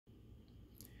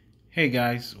Hey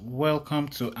guys, welcome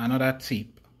to another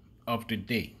tip of the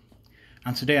day.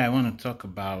 And today I want to talk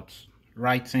about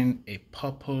writing a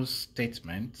purpose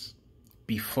statement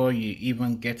before you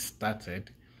even get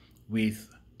started with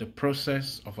the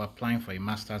process of applying for a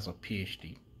master's or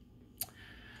PhD.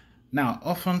 Now,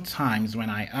 oftentimes when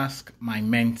I ask my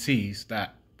mentees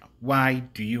that why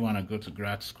do you want to go to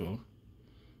grad school,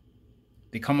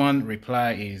 the common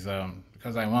reply is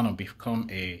because I want to become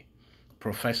a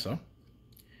professor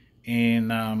in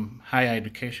higher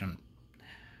education,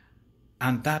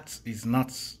 and that is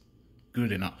not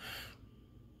good enough.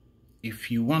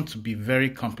 If you want to be very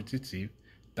competitive,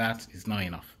 that is not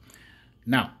enough.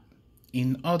 Now,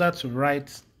 in order to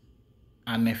write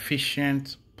an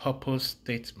efficient purpose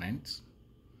statement,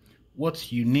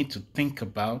 what you need to think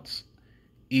about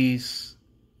is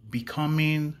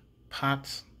becoming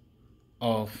part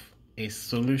of a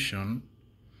solution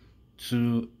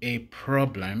to a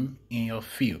problem in your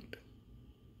field.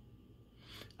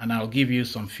 And I'll give you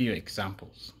some few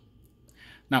examples.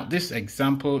 Now, this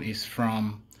example is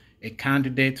from a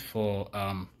candidate for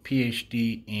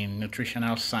PhD in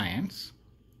nutritional science.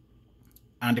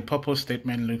 And the purpose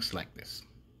statement looks like this.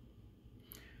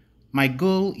 My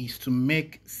goal is to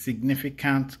make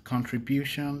significant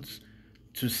contributions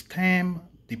to stem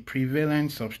the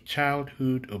prevalence of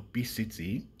childhood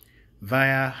obesity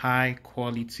via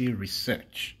high-quality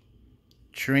research,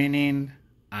 training,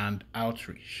 and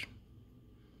outreach.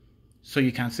 So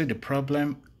you can see the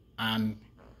problem and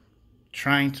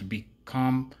trying to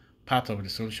become part of the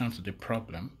solution to the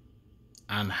problem,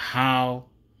 and how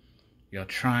you're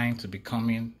trying to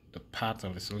becoming the part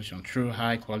of the solution through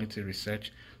high-quality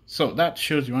research. So that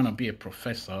shows you want to be a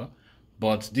professor,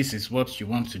 but this is what you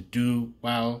want to do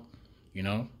while,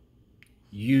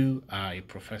 you are a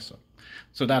professor.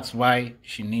 So that's why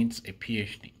she needs a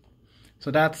PhD. So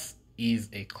that is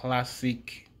a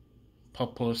classic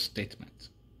purpose statement.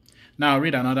 Now I'll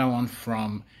read another one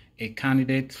from a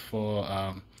candidate for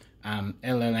an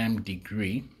LLM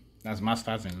degree, that's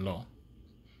Master's in Law.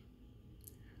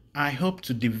 I hope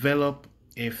to develop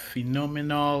a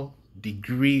phenomenal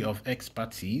degree of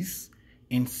expertise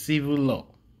in civil law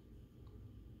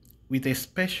with a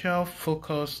special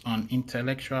focus on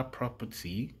intellectual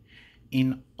property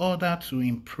in order to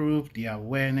improve the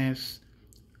awareness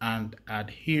and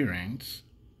adherence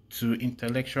to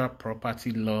intellectual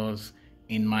property laws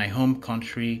in my home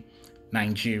country,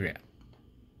 Nigeria.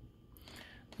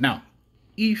 Now,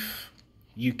 if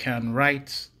you can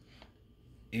write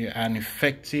an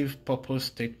effective purpose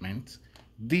statement,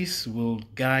 this will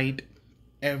guide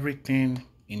everything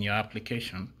in your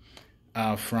application,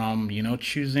 from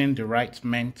choosing the right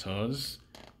mentors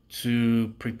to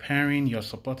preparing your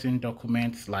supporting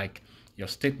documents like your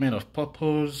statement of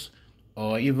purpose,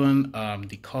 or even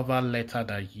the cover letter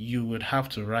that you would have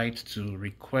to write to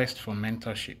request for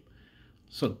mentorship.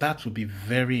 So that will be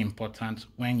very important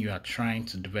when you are trying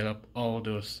to develop all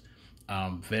those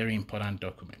very important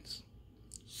documents.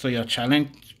 So your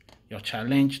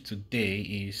challenge today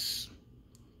is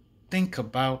think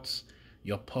about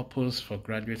your purpose for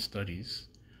graduate studies,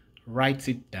 write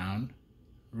it down,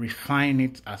 refine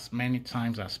it as many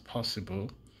times as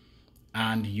possible,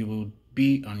 and you will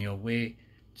be on your way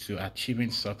to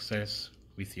achieving success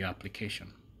with your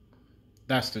application.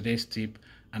 That's today's tip,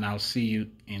 and I'll see you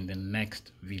in the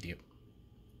next video.